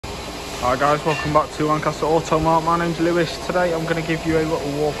Hi guys, welcome back to Lancaster Automart. My name's Lewis. Today I'm going to give you a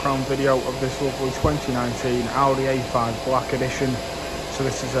little walk around video of this lovely 2019 Audi A5 Black Edition. So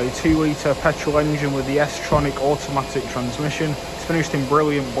this is a 2 litre petrol engine with the Tronic automatic transmission. It's finished in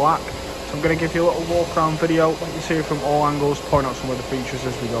brilliant black. So I'm going to give you a little walk around video, let you see it from all angles, point out some of the features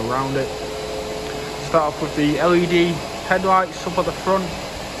as we go around it. Start off with the LED headlights up at the front.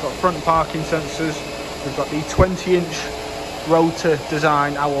 Got front parking sensors. We've got the 20-inch rotor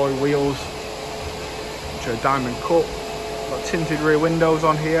design alloy wheels, which are diamond cut. Got tinted rear windows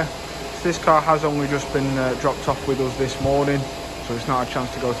on here. So this car has only just been dropped off with us this morning, so it's not a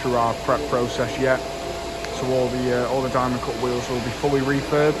chance to go through our prep process yet. So all the diamond cut wheels will be fully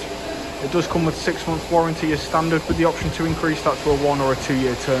refurbed. It does come with 6 months warranty as standard, with the option to increase that to a 1 or a 2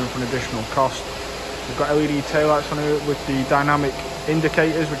 year term for an additional cost. We've got LED taillights on here with the dynamic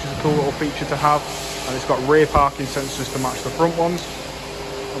indicators, which is a cool little feature to have, and it's got rear parking sensors to match the front ones.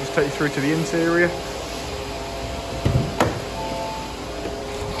 I'll just take you through to the interior.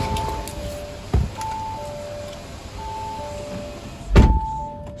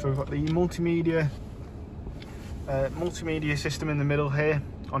 So we've got the multimedia system in the middle here.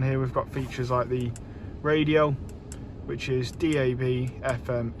 On here we've got features like the radio, which is DAB,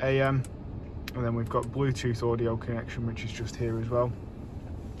 FM, AM, and then we've got Bluetooth audio connection, which is just here as well.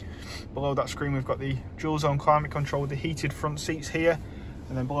 Below that screen we've got the dual zone climate control with the heated front seats here,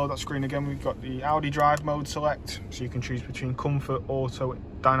 and then below that screen again we've got the Audi drive mode select, so you can choose between comfort, auto,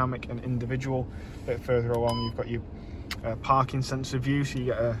 dynamic and individual. A bit further along you've got your parking sensor view, so you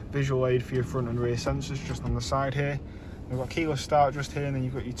get a visual aid for your front and rear sensors just on the side here. We've got keyless start just here, and then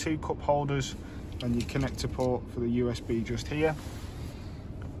you've got your 2 cup holders and your connector port for the USB just here.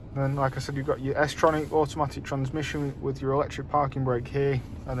 Then, like I said, you've got your Tronic automatic transmission with your electric parking brake here,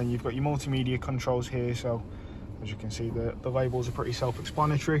 and then you've got your multimedia controls here. So as you can see, the labels are pretty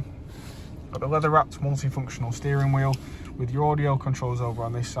self-explanatory. Got the leather wrapped multifunctional steering wheel with your audio controls over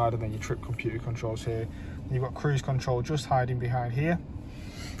on this side, and then your trip computer controls here. And you've got cruise control just hiding behind here.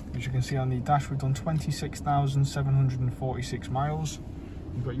 As you can see on the dash, we've done 26,746 miles.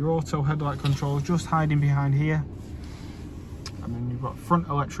 You've got your auto headlight controls just hiding behind here. And then you've got front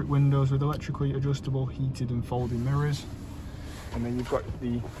electric windows with electrically adjustable heated and folding mirrors. And then you've got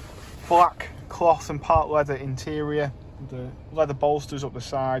the black cloth and part leather interior, the leather bolsters up the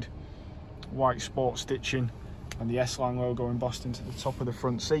side, white sport stitching, and the S-Line logo embossed into the top of the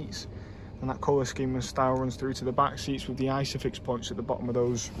front seats. And that colour scheme and style runs through to the back seats with the ISOFIX points at the bottom of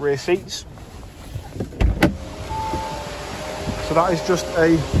those rear seats. So that is just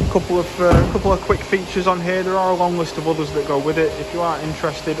a couple of quick features on here. There are a long list of others that go with it. If you are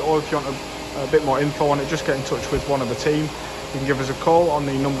interested, or if you want a bit more info on it, just get in touch with one of the team. You can give us a call on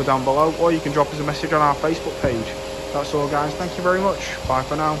the number down below, or you can drop us a message on our Facebook page. That's all guys, thank you very much, bye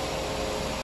for now.